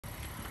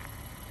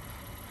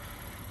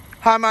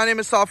Hi, my name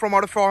is Sal from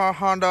Auto for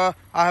Honda.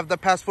 I have the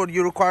passport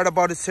you required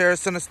about its here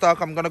in stock.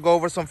 I'm going to go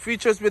over some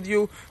features with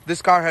you.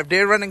 This car have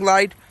day running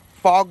light,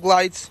 fog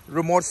lights,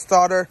 remote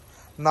starter,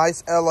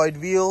 nice alloyed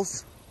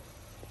wheels.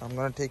 I'm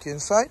going to take you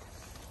inside.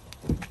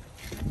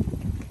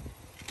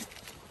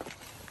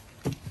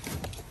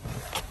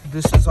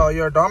 This is how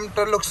your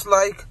odometer looks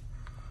like.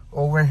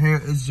 Over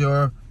here is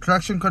your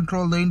traction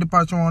control, lane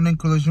departure warning,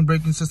 collision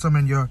braking system,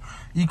 and your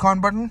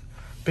econ button.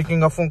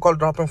 Picking up phone call,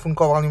 dropping phone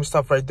call volume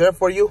stuff right there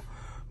for you.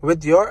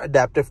 With your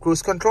adaptive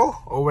cruise control.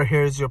 Over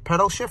here is your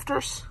pedal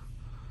shifters.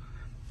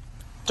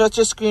 Touch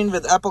screen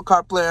with Apple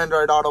CarPlay,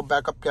 Android Auto,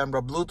 backup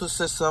camera, Bluetooth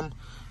system.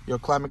 Your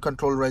climate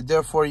control right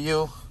there for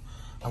you.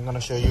 I'm going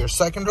to show you your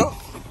second row.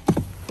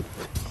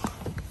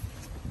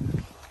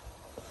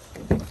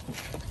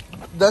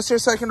 That's your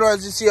second row.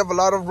 As you see, you have a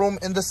lot of room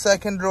in the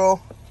second row.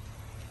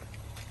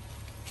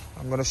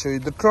 I'm going to show you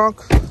the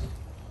trunk.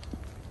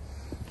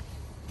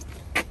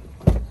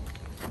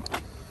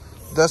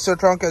 That's your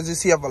trunk. As you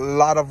see, you have a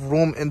lot of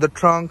room in the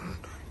trunk.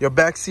 Your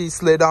back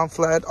seats lay down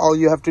flat. All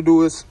you have to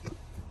do is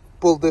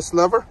pull this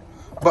lever,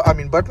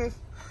 button,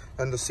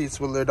 and the seats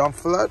will lay down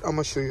flat. I'm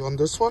gonna show you on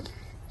this one.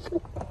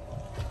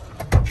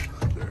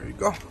 There you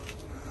go.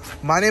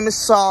 My name is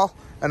Sal,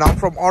 and I'm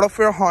from Auto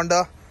Fair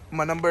Honda.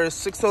 My number is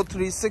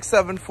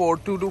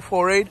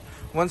 603-674-2248.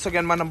 Once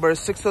again, my number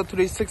is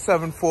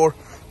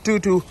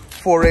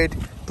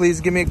 603-674-2248.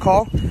 Please give me a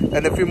call,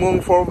 and if you're moving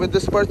forward with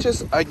this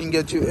purchase, I can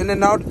get you in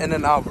and out in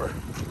an hour.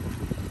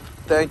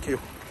 Thank you.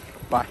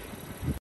 Bye.